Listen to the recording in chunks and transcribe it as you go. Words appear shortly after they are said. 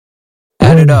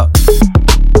up.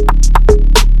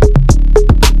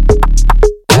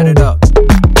 Add it up.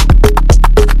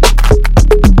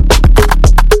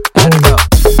 Add it up.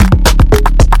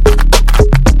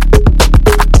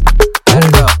 Add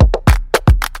it up.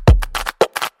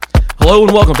 Hello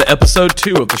and welcome to episode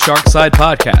 2 of the Shark Side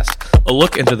Podcast, a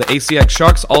look into the ACX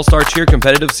Sharks All-Star Cheer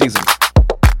competitive season.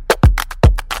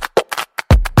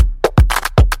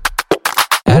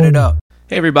 Add it up.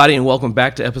 Hey everybody, and welcome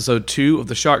back to episode 2 of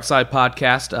the Shark Side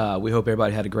Podcast. We hope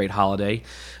everybody had a great holiday.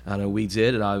 I know we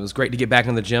did. It was great to get back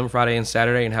in the gym Friday and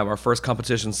Saturday and have our first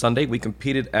competition Sunday. We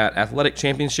competed at Athletic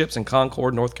Championships in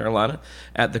Concord, North Carolina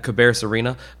at the Cabarrus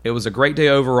Arena. It was a great day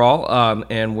overall,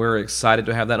 and we're excited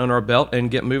to have that under our belt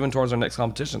and get moving towards our next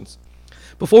competitions.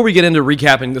 Before we get into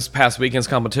recapping this past weekend's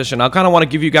competition, I kind of want to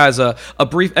give you guys a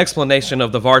brief explanation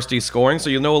of the varsity scoring so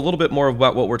you'll know a little bit more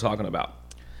about what we're talking about.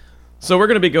 So we're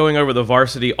going to be going over the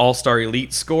Varsity All-Star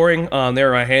Elite scoring.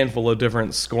 There are a handful of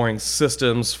different scoring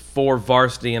systems for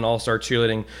varsity and All-Star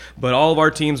cheerleading, but all of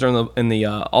our teams are in the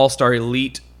All-Star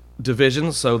Elite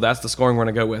division, so that's the scoring we're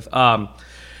going to go with.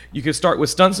 You can start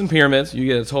with stunts and pyramids. You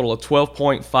get a total of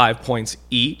 12.5 points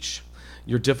each.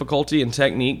 Your difficulty and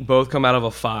technique both come out of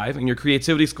a 5, and your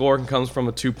creativity score comes from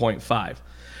a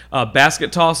 2.5.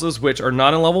 Basket tosses, which are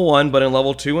not in level 1, but in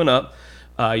level 2 and up,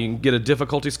 you can get a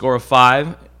difficulty score of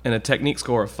 5 and a technique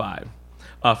score of 5.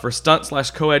 For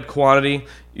stunt/co-ed quantity,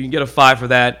 you can get a 5 for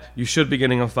that. You should be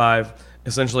getting a 5.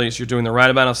 Essentially, you're doing the right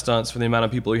amount of stunts for the amount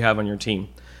of people you have on your team.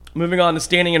 Moving on to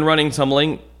standing and running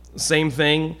tumbling, same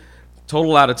thing.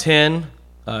 Total out of 10.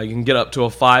 You can get up to a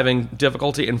 5 in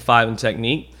difficulty and 5 in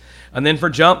technique. And then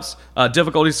for jumps,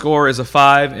 difficulty score is a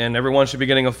 5, and everyone should be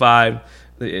getting a 5.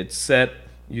 It's set.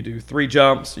 You do 3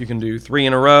 jumps. You can do 3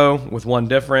 in a row with one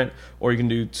different, or you can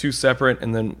do 2 separate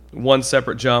and then 1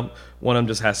 separate jump. One of them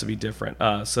just has to be different.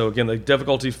 So again, the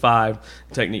difficulty 5,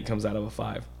 technique comes out of a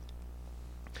 5.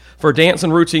 For dance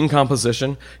and routine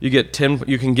composition, you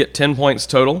can get 10 points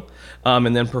total,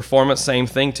 and then performance, same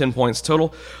thing, 10 points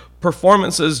total.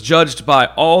 Performances judged by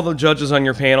all the judges on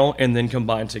your panel and then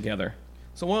combined together.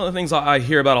 So one of the things I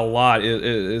hear about a lot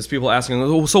is people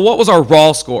asking, so what was our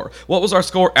raw score? What was our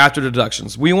score after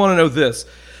deductions? We want to know this.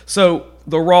 So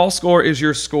the raw score is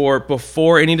your score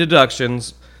before any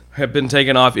deductions have been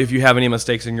taken off if you have any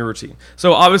mistakes in your routine.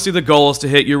 So obviously the goal is to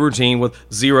hit your routine with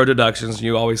 0 deductions.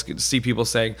 You always get to see people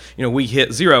saying, we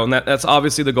hit 0, and that's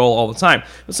obviously the goal all the time.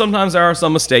 But sometimes there are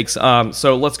some mistakes.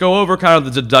 So let's go over kind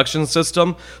of the deduction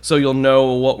system so you'll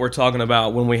know what we're talking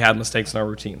about when we have mistakes in our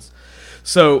routines.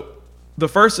 So the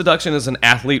first deduction is an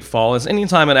athlete fall. It's any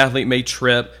time an athlete may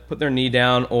trip, put their knee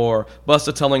down, or bust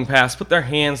a tumbling pass, put their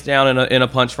hands down in a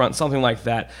punch front, something like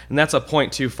that, and that's a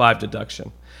 0.25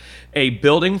 deduction. A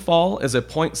building fall is a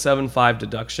 0.75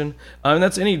 deduction, and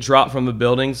that's any drop from a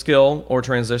building skill or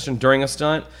transition during a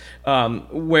stunt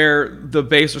where the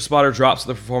base or spotter drops to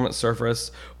the performance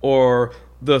surface or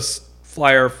the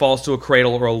flyer falls to a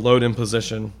cradle or a load-in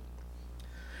position.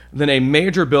 Then a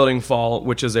major building fall,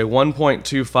 which is a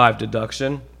 1.25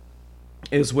 deduction,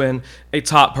 is when a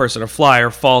top person, a flyer,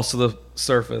 falls to the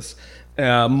surface.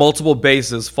 Multiple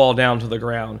bases fall down to the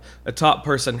ground. A top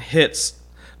person hits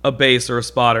a base or a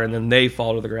spotter, and then they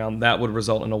fall to the ground. That would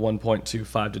result in a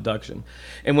 1.25 deduction.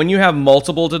 And when you have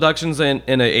multiple deductions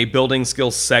in a building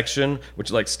skills section, which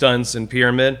is like stunts and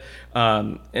pyramid,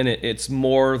 and it's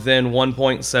more than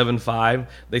 1.75,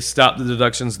 they stop the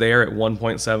deductions there at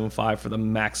 1.75 for the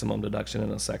maximum deduction in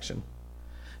a section.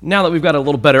 Now that we've got a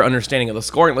little better understanding of the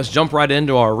scoring, let's jump right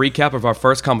into our recap of our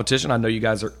first competition. I know you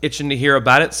guys are itching to hear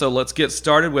about it, so let's get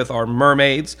started with our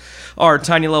Mermaids, our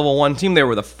tiny level 1 team. They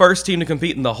were the first team to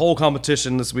compete in the whole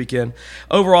competition this weekend.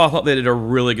 Overall, I thought they did a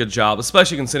really good job,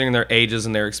 especially considering their ages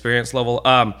and their experience level.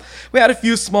 We had a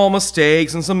few small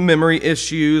mistakes and some memory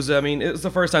issues. I mean, it was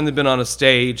the first time they've been on a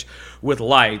stage with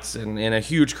lights and a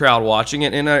huge crowd watching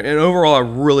it, and overall, I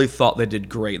really thought they did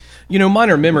great.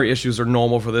 Minor memory issues are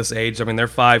normal for this age. I mean, they're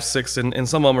 5, 6, and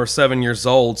some of them are 7 years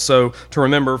old, so to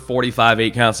remember 45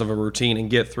 8 counts of a routine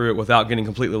and get through it without getting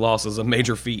completely lost is a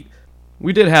major feat.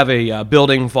 We did have a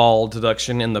building fall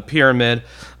deduction in the pyramid.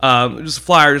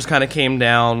 Flyer just kind of came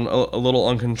down a little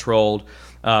uncontrolled.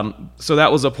 So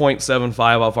that was a 0.75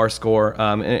 off our score.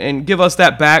 And give us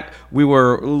that back, we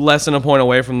were less than a point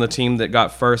away from the team that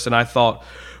got first, and I thought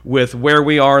with where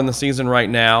we are in the season right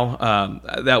now,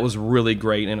 that was really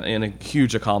great and a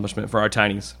huge accomplishment for our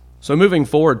Tinies. So moving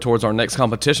forward towards our next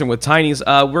competition with Tinies,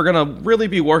 we're going to really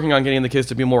be working on getting the kids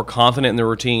to be more confident in their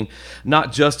routine,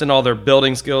 not just in all their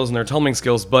building skills and their tumbling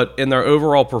skills, but in their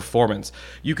overall performance.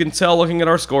 You can tell looking at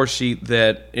our score sheet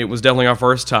that it was definitely our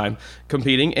first time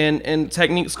competing, and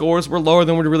technique scores were lower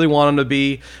than we really wanted them to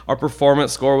be. Our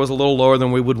performance score was a little lower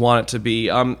than we would want it to be.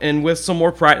 And with some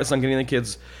more practice on getting the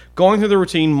kids going through the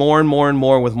routine more and more and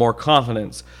more with more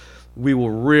confidence, we will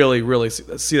really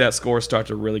see that score start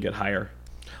to really get higher.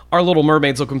 Our Little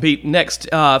Mermaids will compete next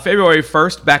February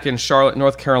 1st back in Charlotte,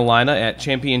 North Carolina at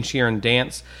Champion Cheer and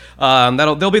Dance.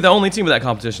 They'll be the only team of that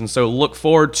competition, so look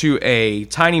forward to a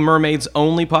Tiny Mermaids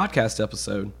only podcast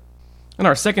episode. And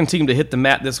our second team to hit the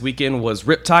mat this weekend was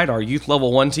Riptide, our Youth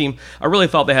Level 1 team. I really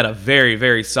thought they had a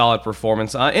very solid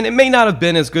performance, and it may not have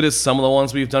been as good as some of the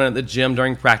ones we've done at the gym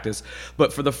during practice,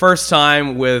 but for the first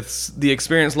time with the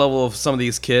experience level of some of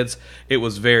these kids, it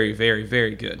was very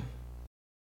good.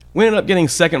 We ended up getting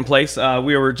second place.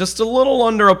 We were just a little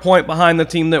under a point behind the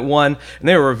team that won, and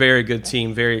they were a very good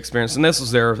team, very experienced. And this was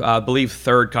their, I believe,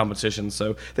 third competition,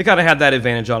 so they kind of had that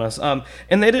advantage on us.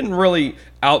 And they didn't really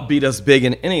outbeat us big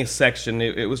in any section.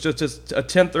 It was just a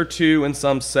tenth or two in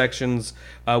some sections.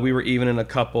 We were even in a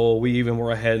couple. We even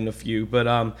were ahead in a few.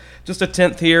 But just a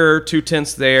tenth here, 2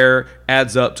 tenths there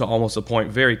adds up to almost a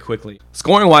point very quickly.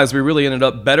 Scoring-wise, we really ended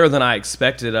up better than I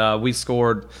expected. We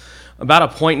scored about a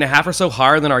 1.5 or so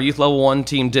higher than our Youth Level 1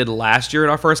 team did last year at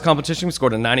our first competition. We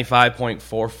scored a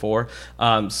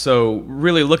 95.44. So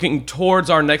really looking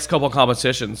towards our next couple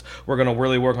competitions, we're going to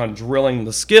really work on drilling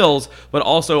the skills, but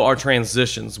also our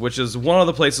transitions, which is one of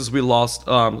the places we lost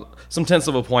some tenths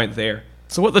of a point there.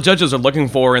 So what the judges are looking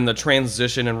for in the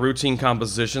transition and routine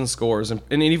composition scores, and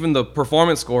even the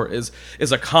performance score, is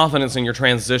a confidence in your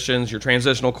transitions, your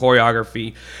transitional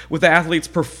choreography, with the athletes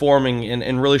performing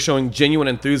and really showing genuine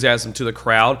enthusiasm to the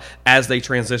crowd as they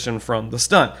transition from the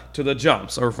stunt to the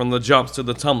jumps, or from the jumps to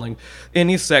the tumbling.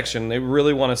 Any section, they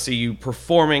really want to see you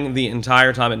performing the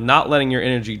entire time and not letting your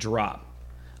energy drop.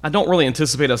 I don't really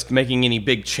anticipate us making any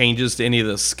big changes to any of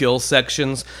the skill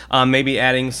sections, maybe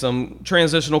adding some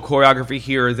transitional choreography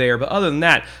here or there, but other than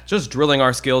that, just drilling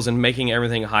our skills and making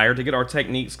everything higher to get our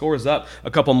technique scores up a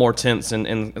couple more tenths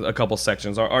in a couple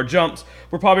sections. Our jumps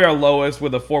were probably our lowest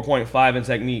with a 4.5 in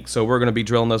technique, so we're going to be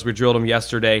drilling those. We drilled them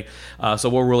yesterday, so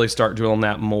we'll really start drilling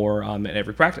that more at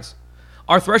every practice.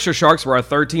 Our Thresher Sharks were our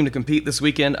third team to compete this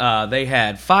weekend. They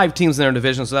had 5 teams in their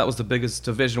division, so that was the biggest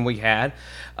division we had.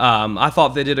 I thought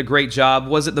they did a great job.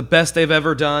 Was it the best they've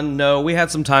ever done? No. We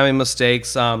had some timing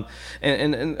mistakes and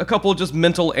a couple of just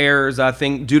mental errors, I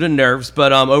think, due to nerves,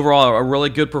 but overall a really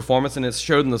good performance, and it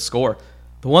showed in the score.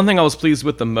 The one thing I was pleased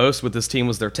with the most with this team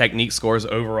was their technique scores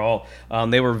overall.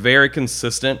 They were very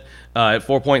consistent at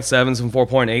 4.7s and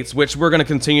 4.8s, which we're going to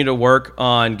continue to work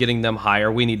on getting them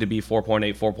higher. We need to be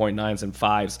 4.8, 4.9s, and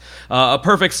 5s. A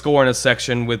perfect score in a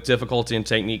section with difficulty and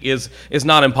technique is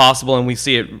not impossible, and we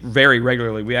see it very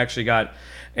regularly. We actually got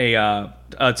a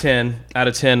 10 out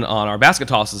of 10 on our basket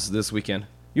tosses this weekend.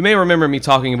 You may remember me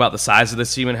talking about the size of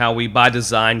this team and how we, by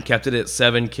design, kept it at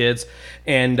 7 kids.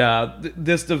 And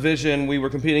this division we were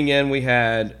competing in, we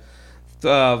had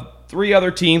 3 other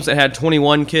teams that had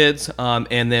 21 kids,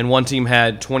 and then one team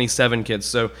had 27 kids.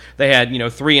 So they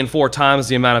had, 3 and 4 times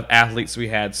the amount of athletes we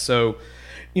had. So,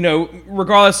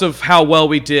 regardless of how well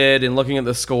we did and looking at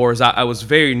the scores, I was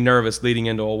very nervous leading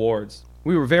into awards.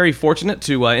 We were very fortunate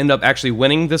to end up actually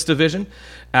winning this division.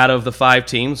 Out of the 5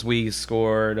 teams, we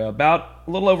scored about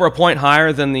a little over a point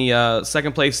higher than the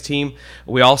second place team.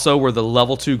 We also were the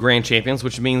level 2 grand champions,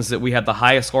 which means that we had the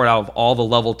highest score out of all the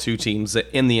level 2 teams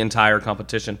in the entire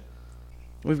competition.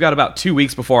 We've got about 2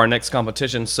 weeks before our next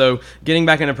competition, so getting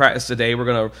back into practice today, we're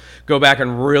going to go back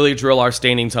and really drill our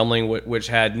standing tumbling, which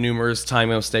had numerous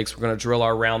timing mistakes. We're going to drill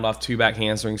our round-off 2 back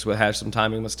handsprings, which had some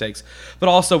timing mistakes. But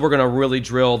also, we're going to really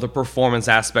drill the performance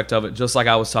aspect of it, just like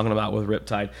I was talking about with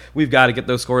Riptide. We've got to get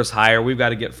those scores higher. We've got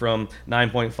to get from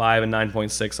 9.5 and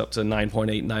 9.6 up to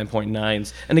 9.8,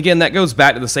 9.9s. And again, that goes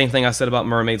back to the same thing I said about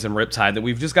Mermaids and Riptide, that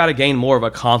we've just got to gain more of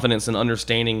a confidence and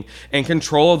understanding and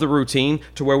control of the routine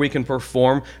to where we can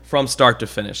perform from start to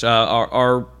finish.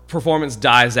 Our performance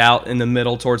dies out in the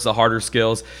middle towards the harder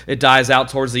skills. It dies out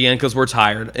towards the end because we're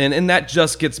tired. And that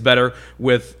just gets better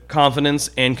with confidence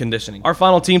and conditioning. Our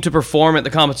final team to perform at the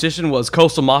competition was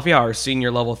Coastal Mafia, our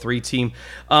senior level 3 team.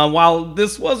 While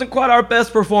this wasn't quite our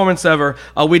best performance ever,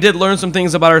 we did learn some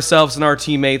things about ourselves and our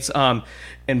teammates.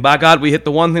 And by God, we hit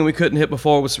the one thing we couldn't hit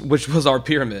before, which was our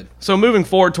pyramid. So moving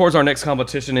forward towards our next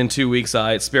competition in 2 weeks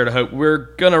at Spirit of Hope,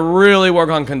 we're going to really work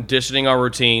on conditioning our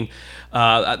routine.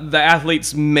 The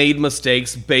athletes made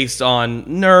mistakes based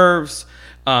on nerves,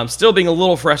 Still being a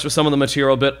little fresh with some of the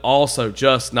material, but also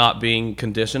just not being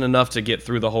conditioned enough to get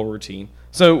through the whole routine.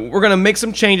 So we're going to make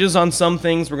some changes on some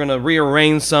things. We're going to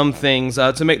rearrange some things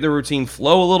to make the routine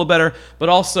flow a little better, but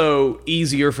also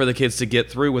easier for the kids to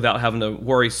get through without having to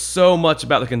worry so much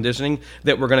about the conditioning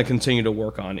that we're going to continue to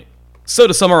work on it. So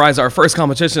to summarize our first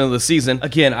competition of the season,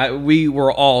 again, we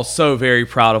were all so very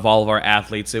proud of all of our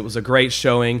athletes. It was a great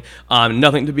showing,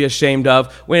 nothing to be ashamed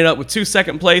of. We ended up with 2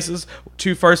 second places,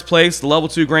 2 first place, level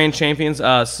 2 grand champions.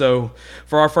 So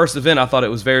for our first event, I thought it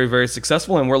was very, very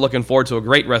successful, and we're looking forward to a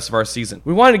great rest of our season.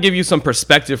 We wanted to give you some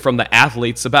perspective from the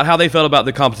athletes about how they felt about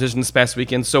the competition this past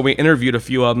weekend, so we interviewed a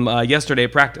few of them yesterday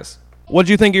at practice. What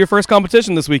did you think of your first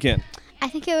competition this weekend? I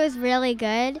think it was really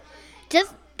good.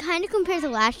 Just kind of compared to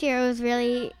last year, I was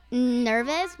really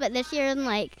nervous, but this year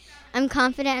I'm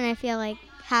confident and I feel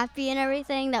happy and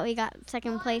everything that we got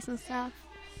second place and stuff.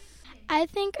 I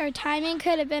think our timing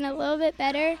could have been a little bit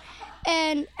better,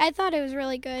 and I thought it was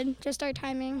really good, just our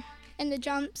timing and the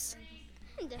jumps.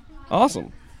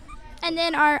 Awesome. And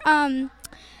then our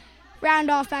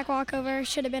round off back walkover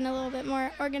should have been a little bit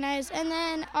more organized, and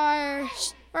then our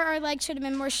legs should have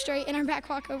been more straight in our back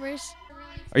walkovers.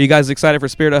 Are you guys excited for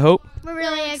Spirit of Hope? We're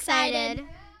really excited.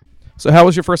 So how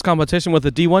was your first competition with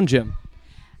the D1 gym?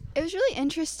 It was really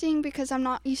interesting because I'm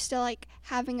not used to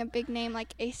having a big name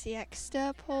like ACX to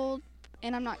uphold,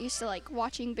 and I'm not used to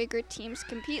watching bigger teams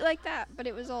compete like that, but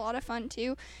it was a lot of fun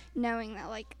too, knowing that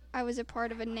I was a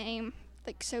part of a name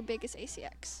so big as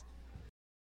ACX.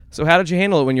 So how did you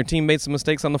handle it when your team made some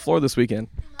mistakes on the floor this weekend?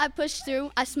 I pushed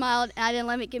through, I smiled, and I didn't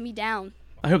let it get me down.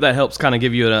 I hope that helps kind of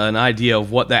give you an idea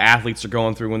of what the athletes are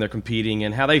going through when they're competing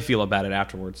and how they feel about it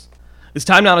afterwards. It's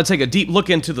time now to take a deep look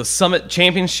into the Summit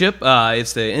Championship.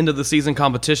 It's the end of the season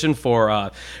competition for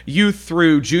youth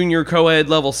through junior co-ed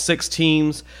level 6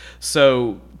 teams.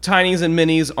 So tinies and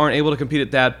minis aren't able to compete at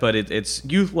that, but it's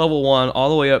youth level 1 all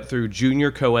the way up through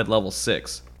junior co-ed level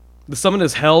 6. The Summit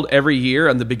is held every year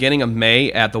in the beginning of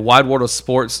May at the Wide World of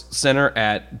Sports Center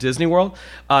at Disney World.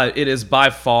 It is by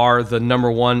far the number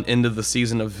 1 end of the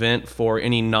season event for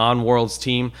any non-Worlds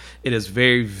team. It is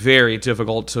very, very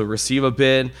difficult to receive a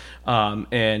bid,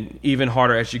 and even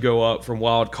harder as you go up from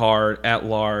wild card, at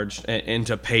large, and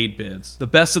into paid bids. The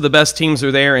best of the best teams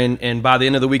are there, and by the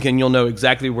end of the weekend, you'll know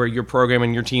exactly where your program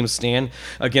and your teams stand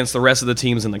against the rest of the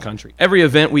teams in the country. Every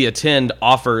event we attend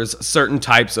offers certain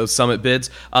types of Summit bids.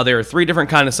 There are 3 different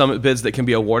kinds of Summit bids that can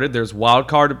be awarded. There's wild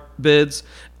card bids,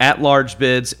 at-large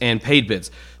bids, and paid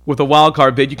bids. With a wild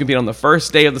card bid, you compete on the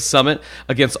first day of the Summit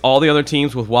against all the other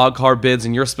teams with wild card bids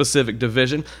in your specific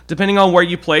division. Depending on where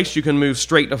you place, you can move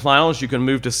straight to finals, you can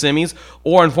move to semis,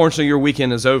 or unfortunately your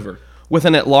weekend is over. With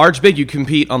an at-large bid, you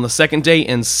compete on the second day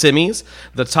in semis.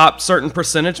 The top certain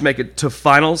percentage make it to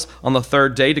finals on the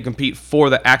third day to compete for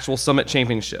the actual Summit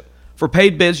Championship. For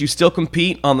paid bids, you still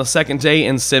compete on the second day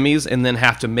in semis and then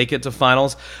have to make it to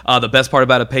finals. The best part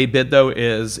about a paid bid, though,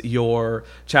 is your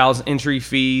child's entry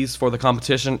fees for the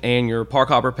competition and your park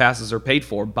hopper passes are paid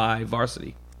for by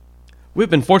varsity. We've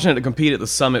been fortunate to compete at the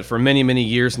Summit for many, many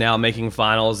years now, making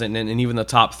finals and even the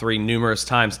top 3 numerous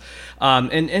times.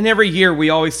 And every year,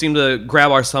 we always seem to grab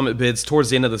our Summit bids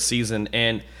towards the end of the season,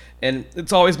 and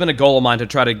it's always been a goal of mine to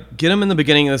try to get them in the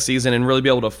beginning of the season and really be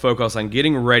able to focus on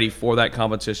getting ready for that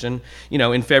competition,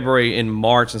 in February and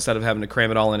March instead of having to cram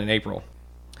it all in April.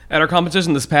 At our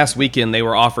competition this past weekend, they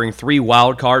were offering 3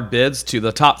 wild card bids to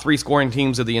the top 3 scoring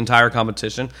teams of the entire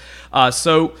competition.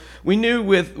 So we knew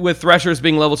with Threshers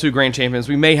being level 2 grand champions,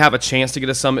 we may have a chance to get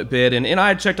a Summit bid. And I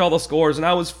had checked all the scores, and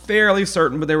I was fairly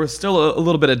certain, but there was still a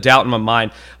little bit of doubt in my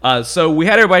mind. So we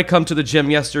had everybody come to the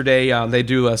gym yesterday. They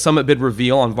do a Summit bid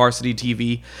reveal on Varsity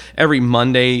TV every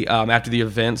Monday after the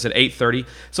events at 8:30.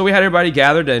 So we had everybody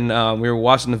gathered, and we were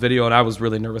watching the video, and I was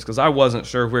really nervous because I wasn't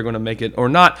sure if we were going to make it or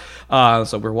not.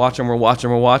 So we're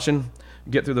watching.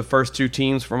 Get through the first 2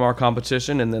 teams from our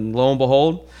competition, and then lo and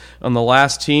behold, on the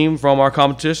last team from our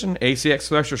competition, ACX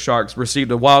Thresher Sharks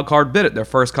received a wild card bid at their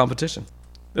first competition.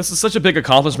 This is such a big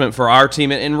accomplishment for our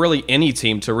team and really any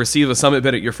team to receive a Summit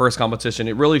bid at your first competition.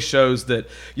 It really shows that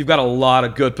you've got a lot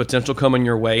of good potential coming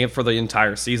your way for the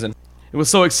entire season. It was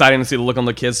so exciting to see the look on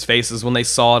the kids' faces when they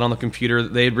saw it on the computer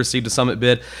that they had received a Summit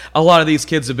bid. A lot of these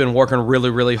kids have been working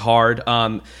really, really hard.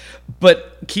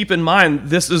 But keep in mind,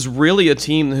 this is really a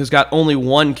team who's got only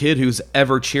one kid who's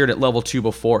ever cheered at level 2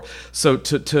 before. So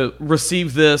to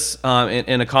receive this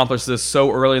and accomplish this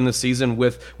so early in the season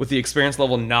with the experience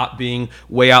level not being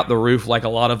way out the roof like a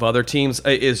lot of other teams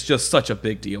is just such a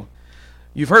big deal.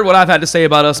 You've heard what I've had to say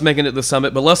about us making it to the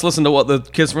Summit, but let's listen to what the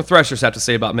kids from Threshers have to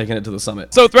say about making it to the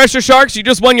Summit. So, Thresher Sharks, you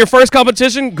just won your first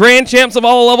competition, grand champs of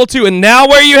all level 2, and now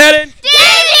where are you headed?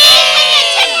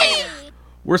 Disney!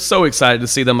 We're so excited to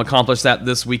see them accomplish that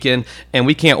this weekend, and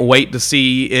we can't wait to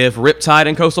see if Riptide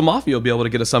and Coastal Mafia will be able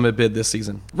to get a Summit bid this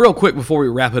season. Real quick before we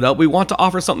wrap it up, we want to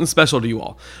offer something special to you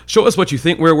all. Show us what you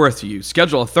think we're worth to you.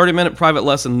 Schedule a 30-minute private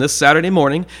lesson this Saturday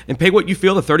morning and pay what you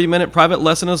feel the 30-minute private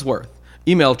lesson is worth.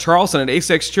 Email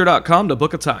charleston@acxcheer.com to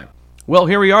book a time. Well,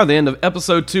 here we are, the end of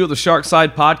episode 2 of the Shark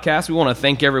Side Podcast. We want to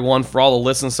thank everyone for all the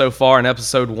listens so far in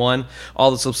episode 1,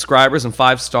 all the subscribers and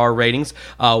 5-star ratings.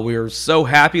 We're so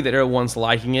happy that everyone's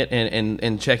liking it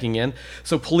and checking in.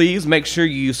 So please make sure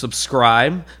you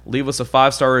subscribe, leave us a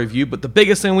 5-star review. But the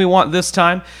biggest thing we want this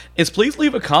time is please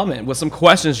leave a comment with some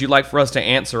questions you'd like for us to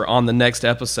answer on the next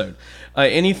episode.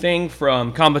 Anything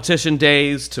from competition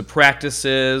days to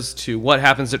practices to what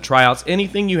happens at tryouts,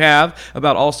 anything you have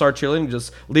about All-Star Cheerleading,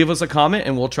 just leave us a comment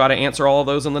and we'll try to answer all of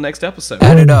those in the next episode.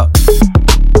 Add it up.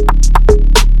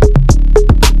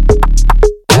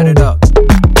 Add it up.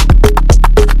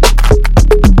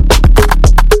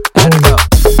 Add it up.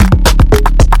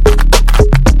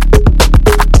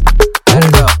 Add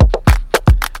it up.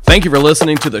 Thank you for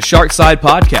listening to the Shark Side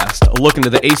Podcast, a look into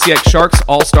the ACX Sharks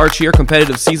All-Star Cheer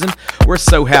competitive season. We're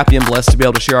so happy and blessed to be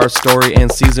able to share our story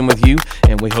and season with you,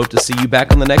 and we hope to see you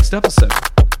back on the next episode.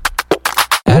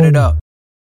 Add it up.